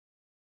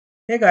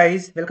Hey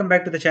guys, welcome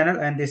back to the channel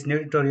and this new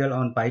tutorial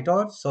on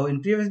Pytorch. So in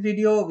previous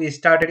video, we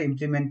started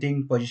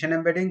implementing position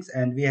embeddings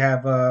and we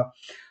have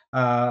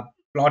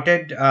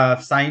plotted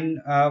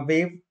sine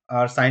wave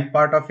or sine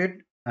part of it.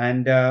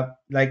 And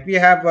like we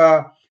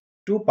have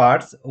two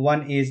parts.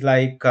 One is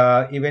like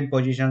even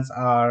positions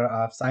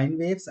are sine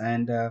waves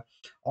and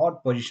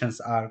odd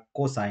positions are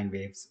cosine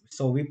waves.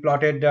 So we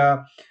plotted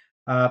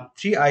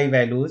three I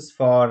values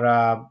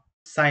for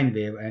sine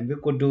wave, and we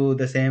could do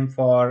the same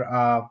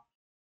for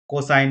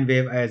cosine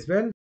wave as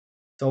well.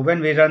 So when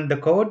we run the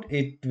code,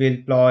 it will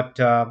plot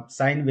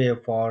sine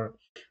wave for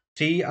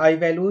three I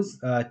values,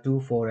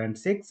 2, 4, and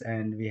 6.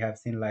 And we have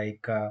seen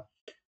like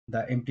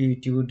the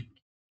amplitude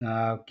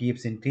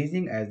keeps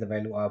increasing as the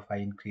value of I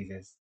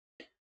increases.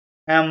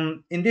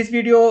 In this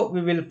video,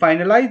 we will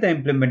finalize the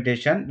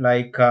implementation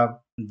like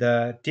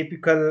the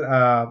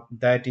typical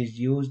that is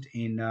used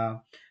in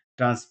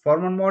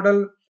transformer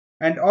model.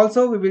 And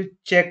also we will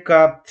check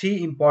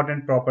three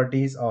important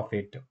properties of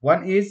it.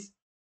 One is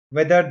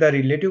whether the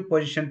relative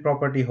position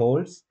property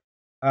holds.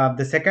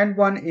 The second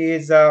one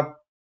is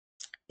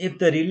if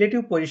the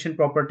relative position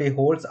property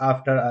holds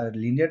after a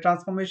linear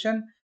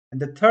transformation.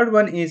 And the third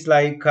one is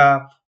like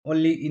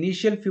only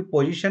initial few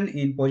position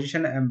in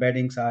position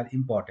embeddings are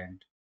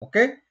important.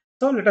 Okay,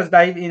 so let us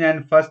dive in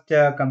and first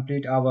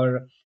complete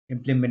our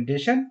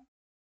implementation.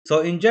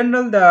 So in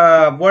general,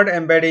 the word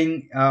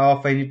embedding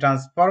of any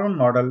transformer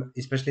model,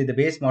 especially the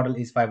base model,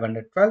 is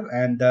 512,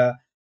 and the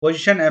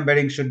position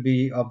embedding should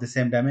be of the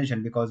same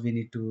dimension because we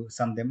need to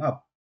sum them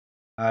up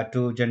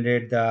to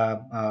generate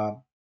the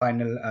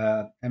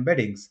final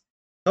embeddings.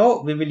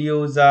 So we will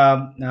use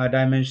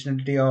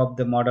dimensionality of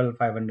the model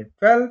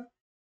 512,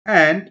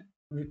 and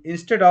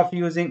instead of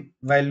using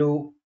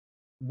value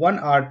 1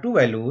 or 2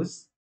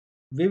 values,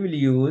 we will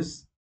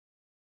use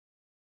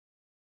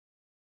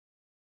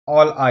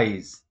all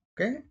i's.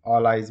 Okay,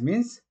 all i's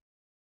means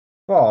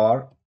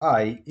for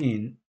I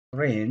in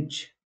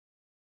range,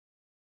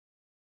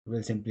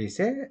 we'll simply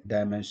say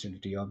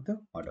dimensionality of the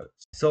model.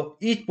 So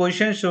each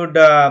position should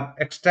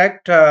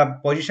extract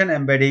position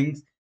embeddings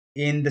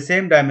in the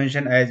same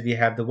dimension as we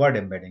have the word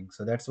embedding.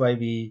 So that's why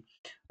we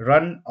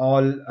run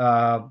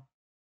all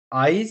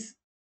i's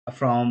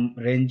from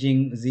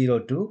ranging 0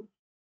 to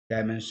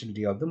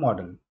dimensionality of the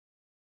model.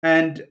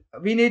 And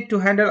we need to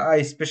handle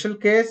a special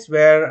case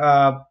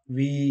where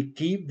we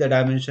keep the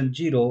dimension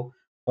 0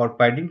 for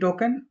padding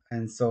token.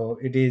 And so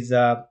it is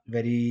a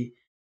very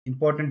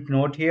important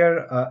note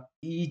here.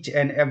 Each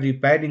and every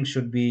padding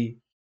should be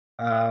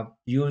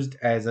used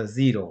as a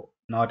 0,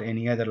 not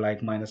any other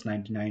like minus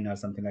 99 or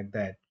something like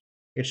that.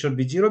 It should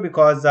be 0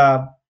 because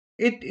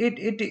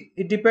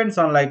it depends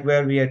on like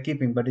where we are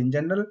keeping, but in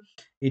general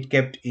it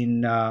kept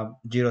in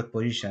 0th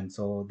position.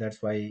 So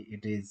that's why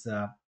it is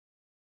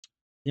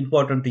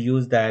important to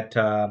use that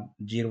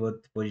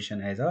 0th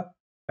position as a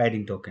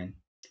padding token.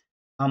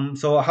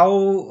 So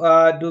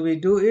how do we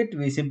do it?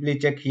 We simply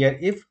check here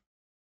if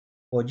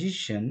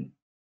position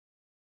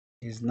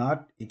is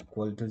not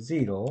equal to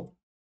 0,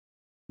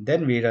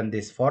 then we run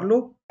this for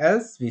loop.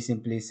 Else we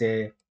simply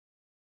say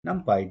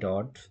numpy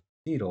dot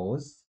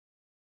zeros,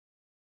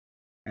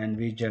 and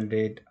we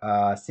generate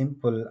a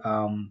simple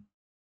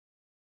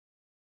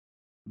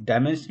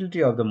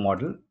dimensionality of the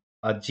model,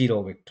 a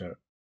 0 vector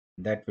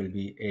that will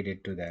be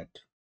added to that.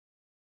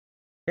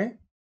 Okay,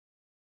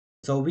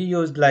 so we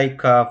used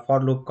like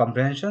for loop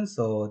comprehension,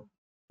 so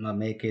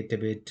make it a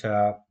bit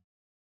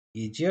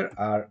easier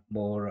or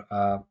more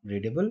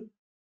readable.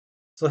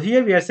 So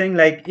here we are saying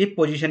like if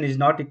position is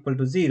not equal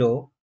to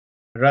 0,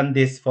 run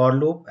this for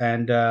loop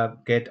and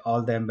get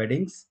all the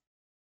embeddings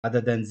other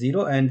than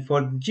 0. And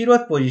for the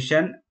 0th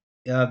position,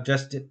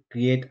 just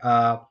create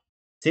a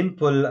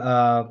simple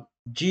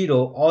 0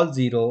 all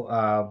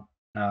 0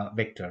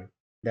 vector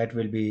that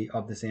will be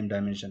of the same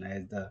dimension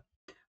as the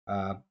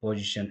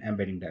position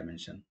embedding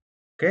dimension.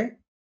 Okay,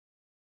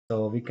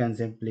 so we can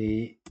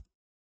simply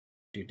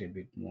do it a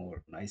bit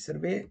more nicer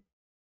way.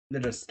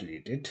 Let us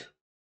delete it.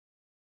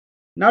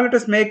 Now let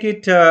us make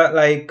it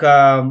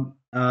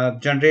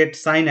generate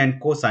sine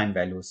and cosine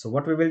values. So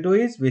what we will do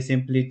is we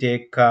simply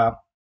take so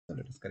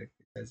let us correct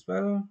it as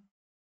well.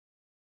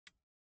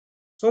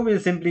 So we'll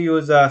simply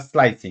use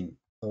slicing.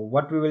 So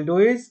what we will do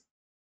is,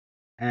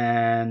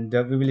 and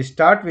we will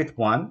start with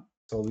 1.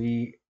 So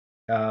we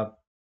uh,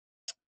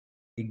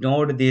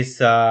 ignored this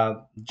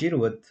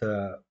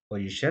 0th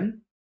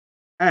position,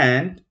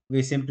 and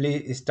we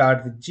simply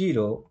start with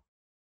 0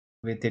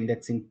 with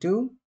indexing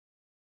 2,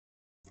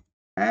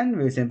 and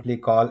we simply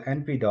call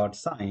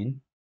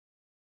np.sine,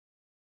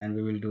 and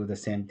we will do the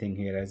same thing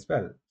here as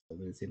well. So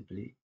we'll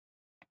simply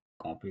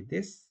copy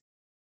this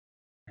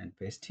and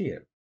paste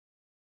here.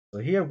 So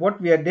here what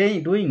we are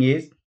doing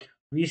is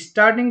we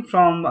starting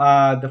from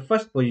the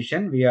first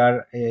position. We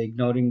are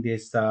ignoring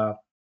this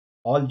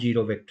all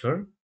 0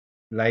 vector,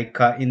 like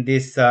in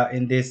this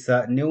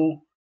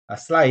new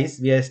slice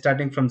we are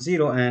starting from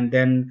 0 and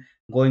then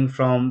going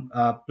from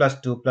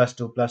 +2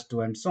 +2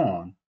 +2 and so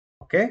on.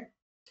 Okay,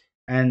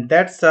 and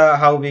that's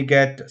how we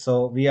get.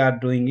 So we are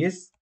doing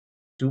is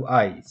 2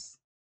 i's.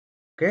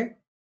 Okay,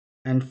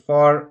 And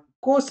for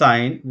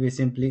cosine, we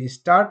simply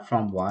start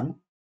from 1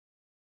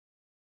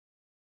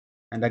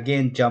 and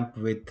again jump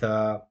with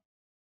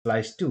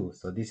slice 2.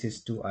 So this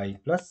is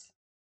 2i plus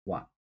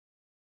 1.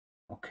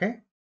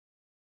 Okay.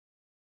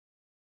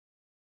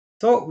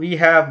 So we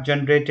have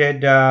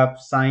generated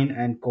sine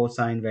and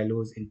cosine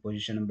values in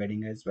position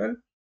embedding as well.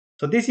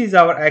 So this is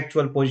our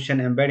actual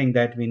position embedding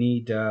that we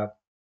need to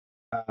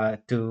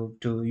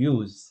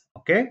use.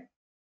 Okay.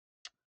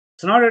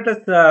 So now let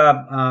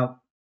us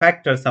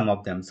factor some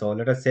of them. So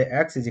let us say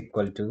x is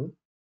equal to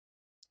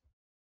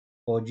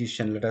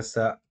position. Let us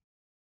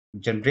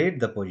generate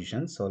the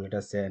position. So let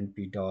us say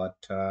np dot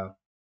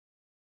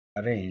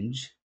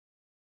range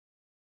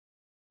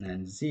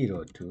and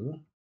 0 to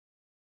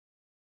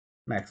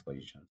max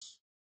positions.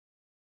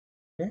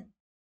 Okay.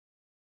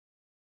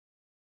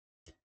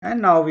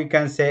 And now we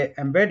can say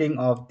embedding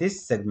of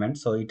this segment.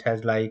 So it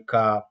has like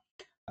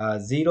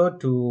 0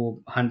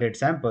 to 100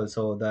 samples.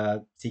 So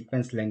the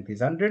sequence length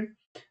is 100.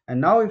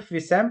 And now if we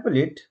sample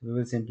it, we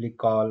will simply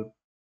call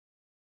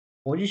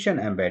position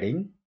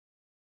embedding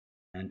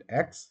and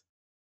x,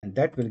 and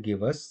that will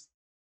give us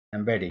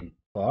embedding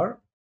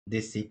for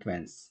this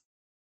sequence.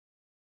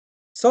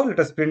 So let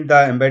us print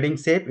the embedding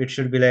shape. It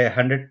should be like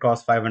 100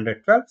 cross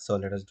 512. So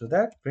let us do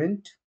that.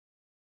 Print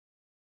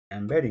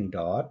embedding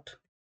dot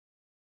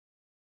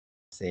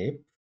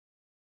shape.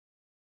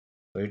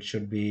 So it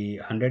should be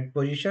 100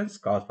 positions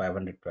cross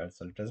 512.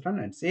 So let us run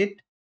and see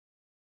it.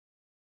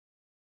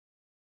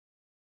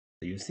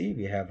 So you see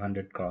we have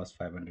 100 cross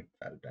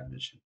 512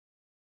 dimension.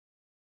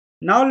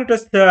 Now let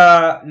us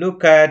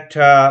look at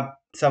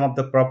some of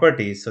the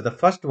properties. So the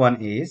first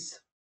one is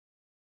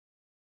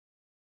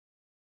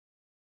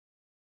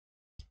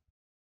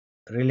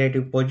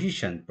relative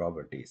position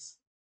properties.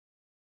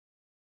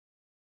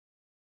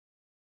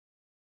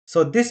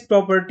 So this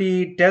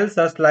property tells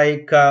us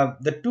like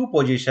the two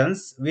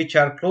positions which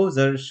are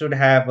closer should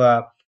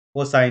have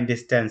cosine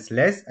distance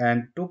less,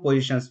 and two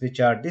positions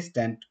which are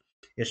distant,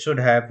 it should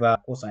have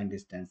cosine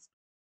distance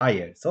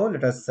higher. So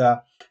let us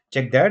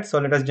check that. So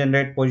let us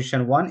generate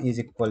position 1 is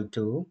equal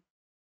to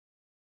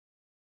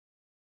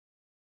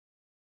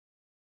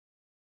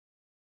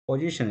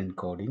position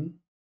encoding.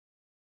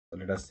 So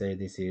let us say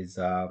this is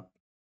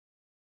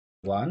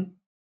 1,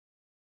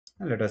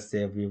 and let us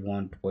say we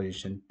want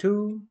position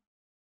 2,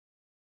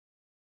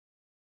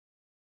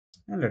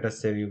 and let us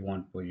say we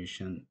want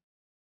position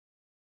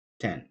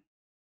 10.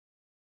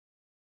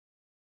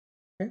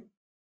 Okay.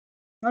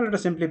 Now let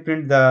us simply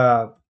print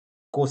the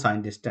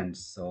cosine distance.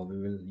 So we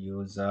will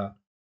use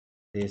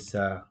this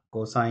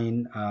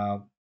cosine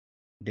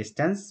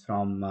distance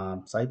from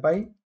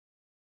SciPy,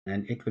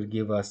 and it will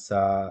give us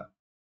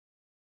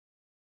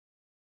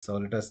so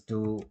let us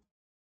do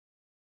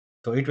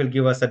so it will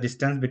give us a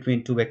distance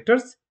between two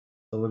vectors.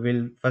 So we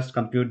will first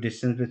compute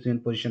distance between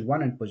position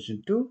 1 and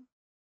position 2,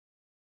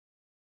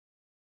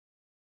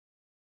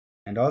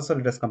 and also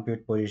let us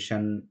compute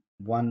position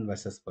 1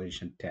 versus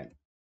position 10.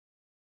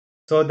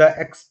 So the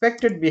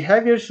expected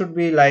behavior should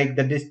be like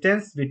the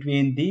distance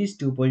between these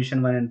two,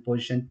 position 1 and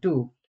position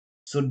 2,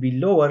 should be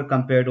lower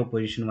compared to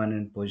position 1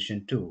 and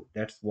position 2.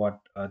 That's what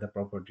the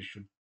property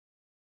should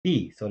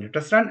be. So let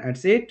us run and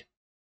see it.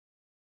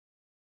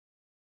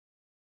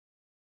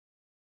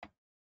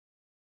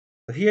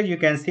 So here you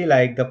can see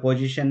like the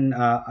position,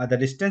 the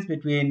distance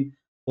between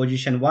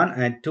position 1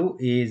 and 2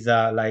 is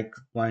like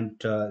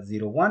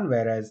 0.01,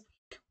 whereas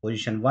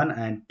position 1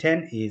 and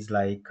 10 is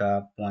like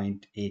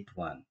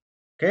 0.81.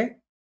 Okay.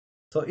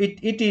 So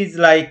it is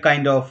like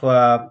kind of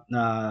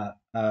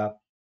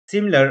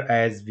similar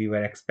as we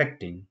were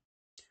expecting.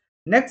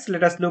 Next,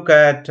 let us look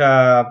at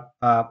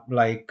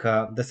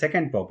the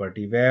second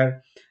property,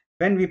 where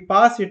when we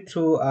pass it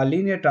through a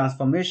linear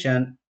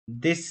transformation,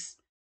 this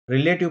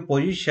relative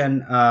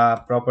position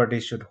property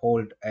should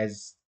hold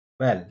as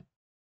well.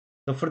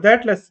 So for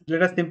that,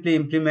 let us simply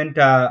implement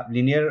a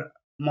linear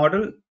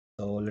model.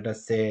 So let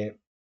us say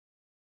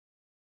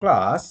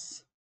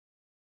class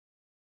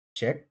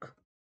check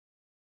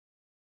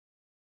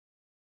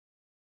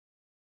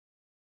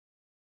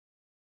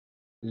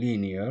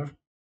linear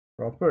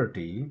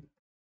property,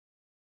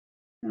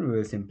 and we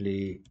will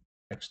simply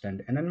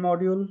extend nn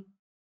module,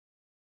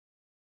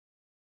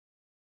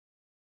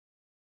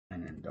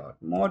 nn dot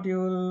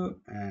module,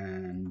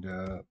 and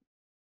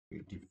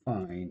we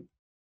define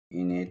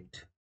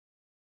init,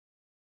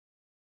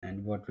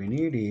 and what we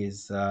need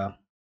is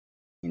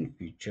in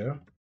feature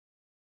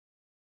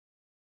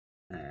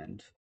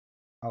and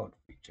out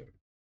feature.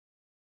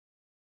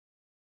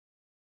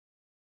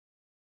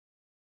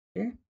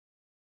 Okay,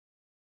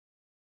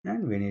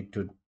 and we need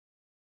to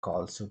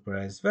call super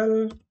as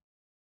well,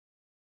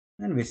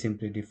 and we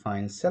simply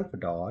define self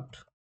dot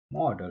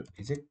model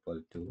is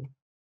equal to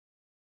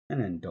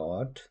nn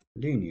dot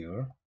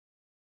linear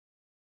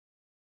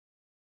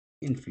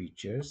in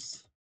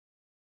features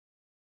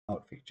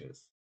out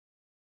features.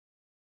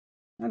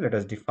 And let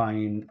us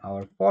define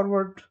our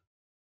forward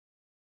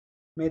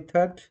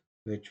method,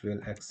 which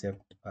will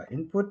accept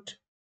input,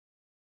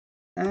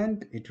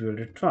 and it will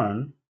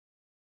return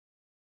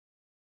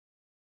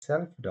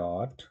self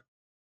dot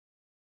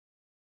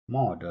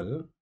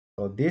model.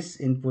 So this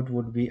input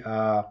would be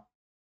a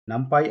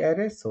numpy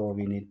array, so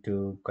we need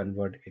to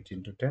convert it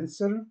into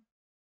tensor.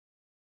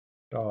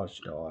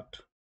 Torch dot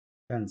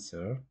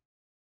tensor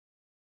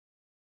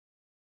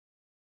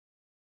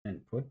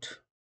input,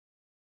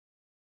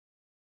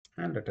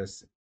 and let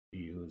us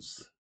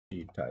use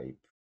t type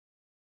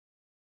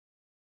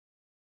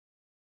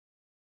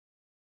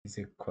is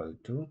equal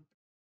to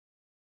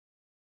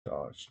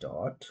torch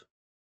dot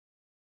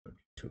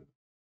to.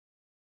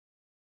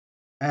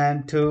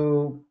 And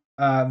to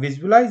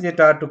visualize it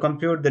or to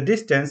compute the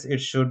distance, it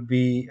should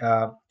be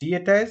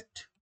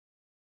detached,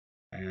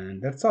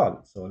 and that's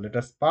all. So let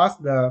us pass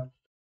the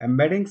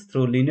embeddings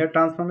through linear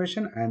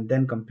transformation and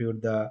then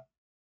compute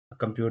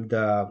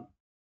the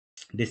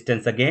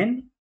distance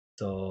again.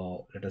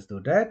 So let us do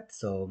that.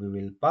 So we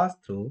will pass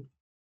through,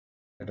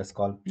 let us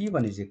call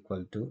p1 is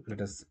equal to, let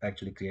us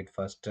actually create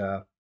first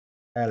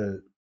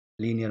l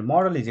linear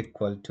model is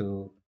equal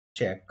to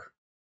check,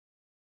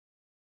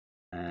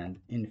 and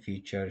in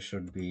feature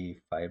should be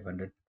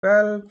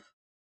 512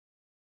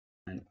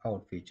 and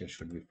out feature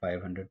should be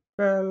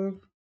 512.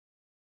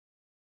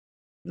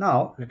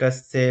 Now let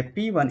us say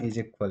p1 is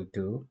equal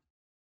to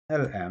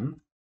lm,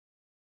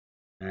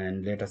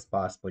 and let us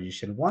pass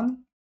position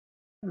 1,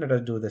 and let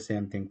us do the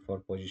same thing for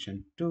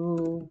position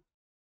 2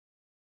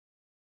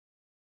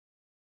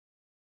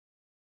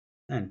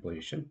 and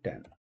position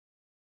 10.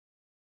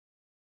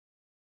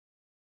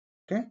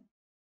 Okay,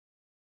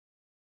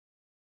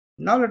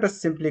 now let us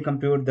simply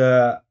compute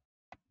the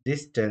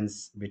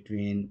distance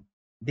between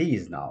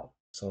these now.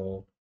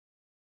 So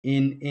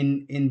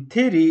in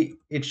theory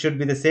it should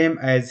be the same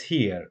as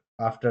here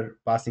after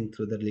passing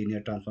through the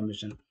linear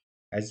transformation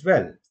as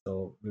well.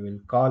 So we will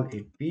call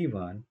it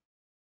p1,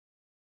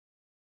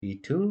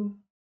 p2,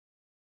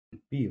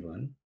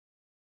 p1,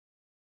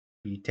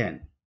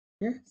 p10.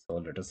 Okay, so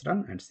let us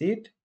run and see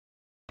it.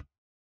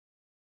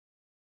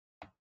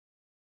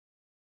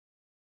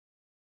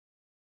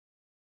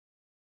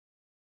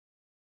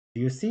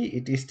 You see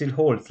it still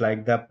holds,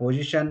 like the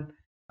position,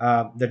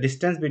 the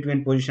distance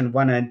between position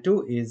 1 and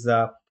 2 is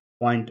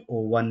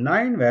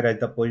 0.019, whereas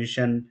the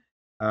position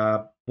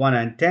 1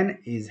 and 10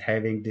 is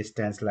having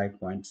distance like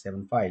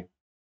 0.75.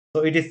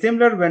 So it is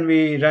similar when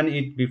we run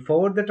it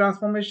before the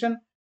transformation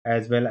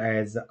as well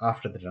as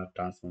after the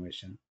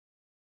transformation.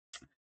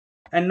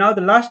 And now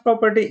the last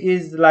property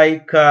is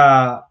like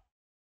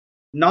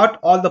not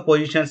all the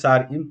positions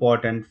are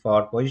important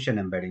for position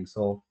embedding.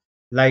 So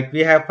like we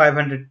have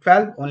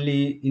 512,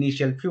 only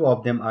initial few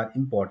of them are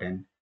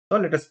important. So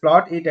let us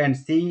plot it and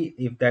see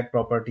if that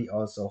property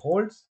also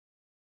holds.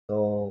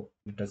 So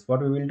let us,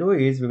 what we will do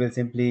is we will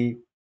simply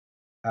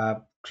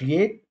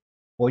create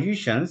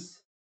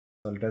positions.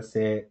 So let us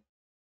say,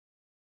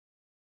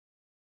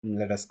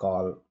 let us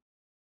call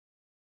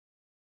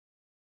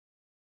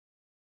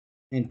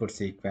input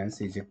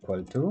sequence is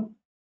equal to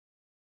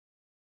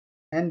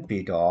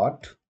np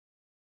dot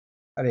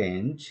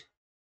range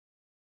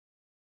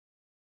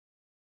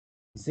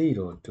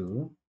 0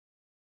 to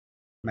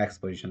max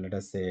position. Let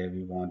us say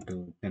we want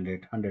to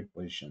generate 100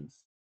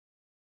 positions.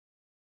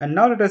 And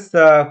now let us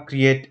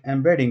create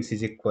embeddings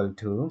is equal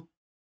to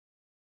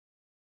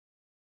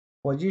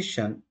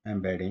position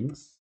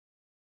embeddings,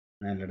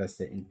 and let us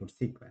say input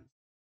sequence.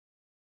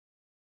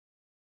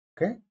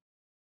 Okay,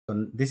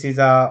 so this is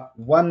a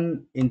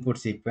one input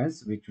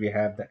sequence which we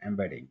have the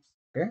embeddings.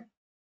 Okay,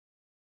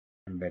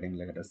 embedding,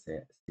 let us say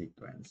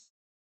sequence.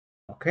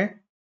 Okay,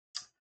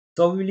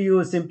 so we will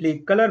use simply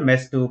color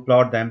mesh to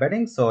plot the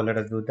embedding. So let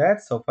us do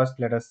that. So first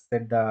let us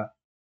set the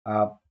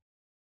uh,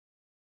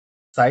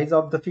 size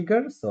of the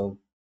figure. So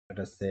let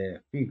us say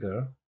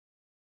figure,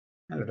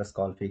 and let us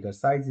call figure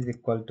size is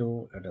equal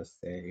to, let us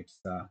say it's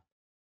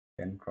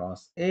 10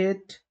 cross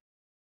 8.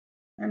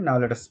 And now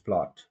let us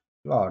plot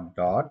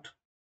dot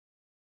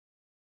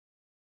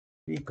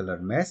color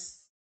mesh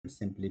and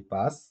simply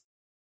pass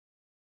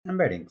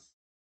embeddings.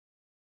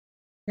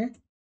 Okay,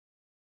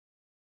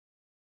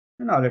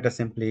 and now let us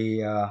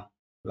simply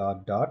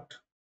plot dot.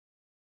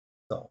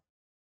 So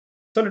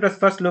let us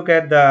first look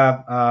at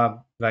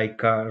the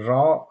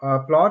raw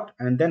plot,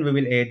 and then we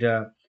will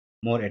add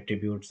more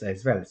attributes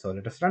as well. So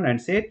let us run and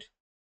see it.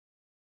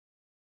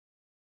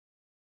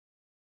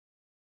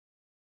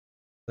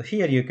 So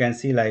here you can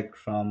see like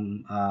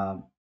from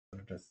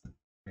let us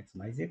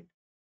maximize it.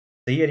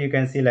 So here you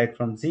can see like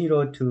from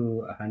 0 to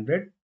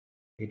 100,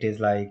 it is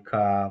like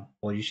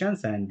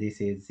positions, and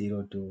this is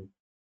 0 to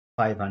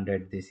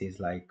 500, this is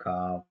like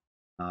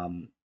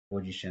um,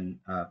 position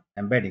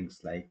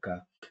embeddings, like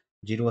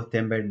 0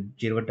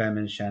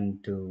 dimension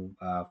to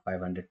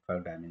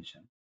 512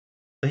 dimension.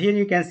 So here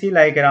you can see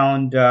like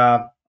around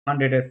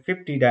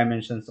 150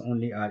 dimensions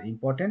only are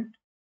important,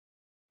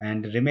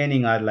 and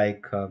remaining are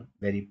like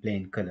very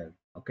plain color.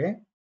 Okay,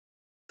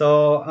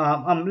 so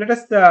let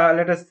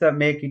us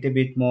make it a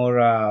bit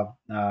more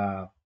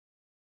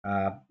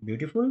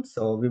beautiful.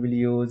 So we will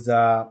use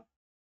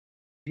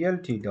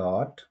plt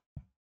dot,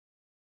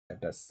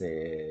 let us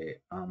say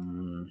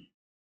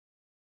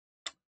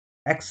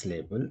x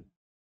label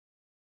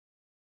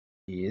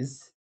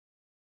is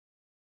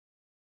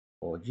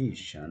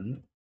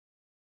position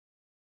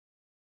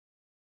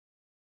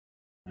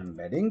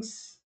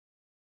embeddings,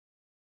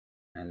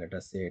 and let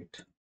us say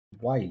it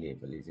y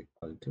label is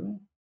equal to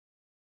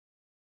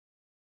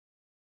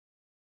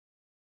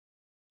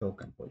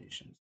token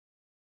positions.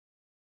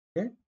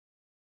 Okay,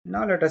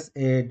 now let us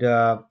add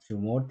a few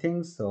more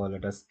things. So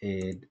let us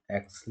add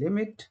x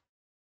limit,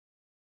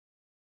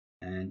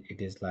 and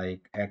it is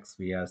like x,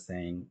 we are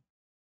saying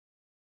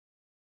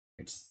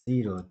it's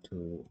 0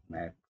 to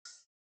max,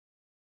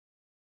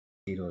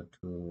 0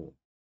 to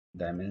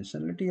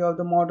dimensionality of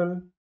the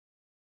model,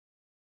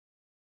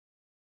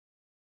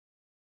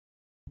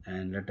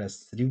 and let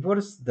us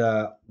reverse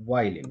the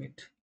y limit.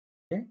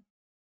 Okay,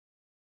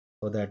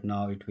 so that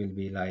now it will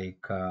be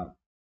like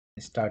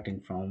starting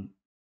from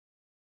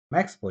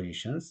max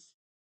positions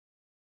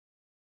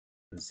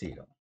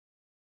 0.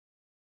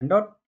 And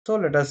so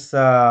let us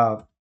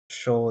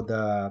show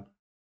the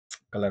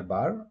color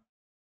bar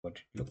what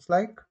it looks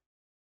like,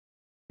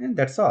 and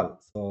that's all.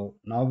 So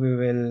now we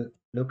will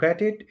look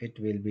at it. It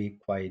will be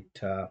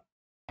quite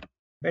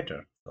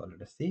better. So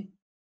let us see.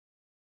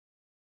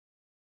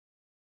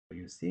 So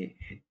you see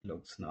it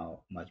looks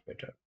now much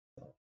better.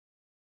 So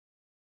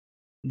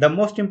the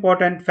most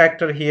important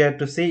factor here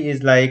to see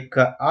is like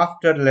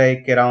after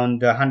like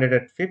around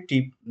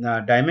 150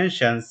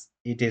 dimensions,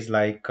 it is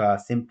like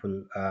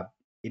simple,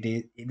 it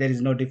is, there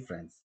is no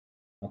difference.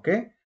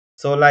 Okay,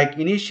 so like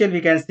initial,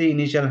 we can see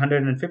initial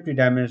 150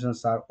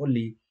 dimensions are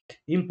only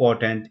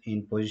important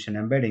in position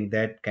embedding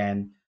that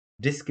can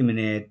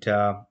discriminate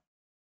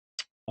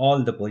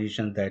all the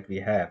positions that we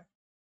have.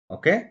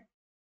 Okay,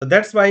 so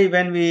that's why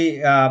when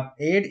we add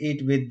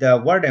it with the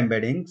word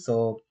embedding,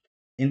 so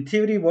in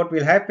theory what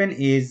will happen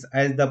is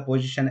as the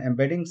position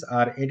embeddings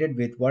are added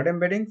with word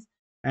embeddings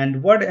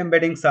and word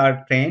embeddings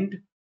are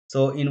trained,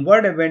 so in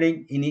word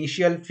embedding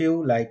initial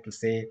few like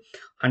say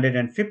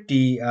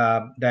 150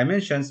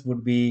 dimensions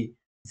would be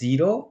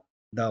 0,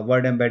 the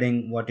word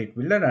embedding what it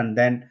will learn, and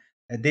then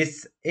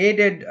this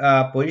added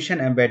position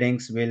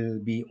embeddings will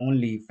be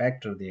only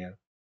factor there.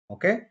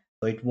 Okay,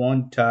 so it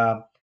won't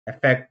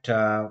affect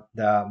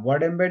the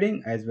word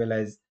embedding, as well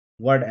as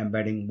word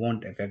embedding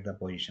won't affect the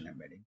position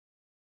embedding.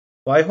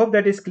 So I hope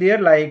that is clear,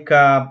 like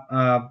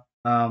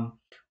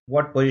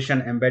what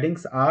position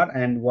embeddings are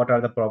and what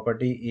are the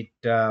property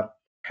it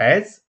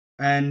has,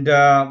 and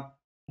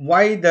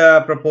why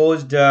the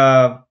proposed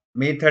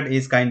method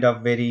is kind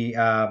of very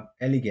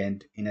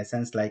elegant in a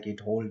sense, like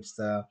it holds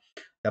the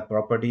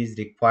properties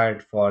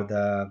required for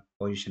the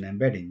position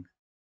embedding.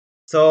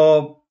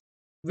 So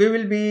we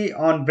will be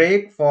on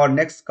break for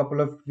next couple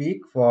of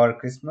week for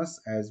Christmas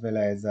as well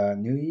as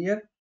New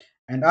Year,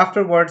 and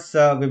afterwards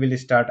we will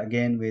start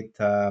again with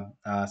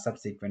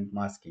subsequent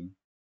masking.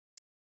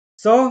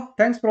 So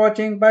thanks for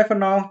watching. Bye for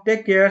now.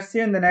 Take care. See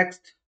you in the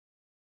next.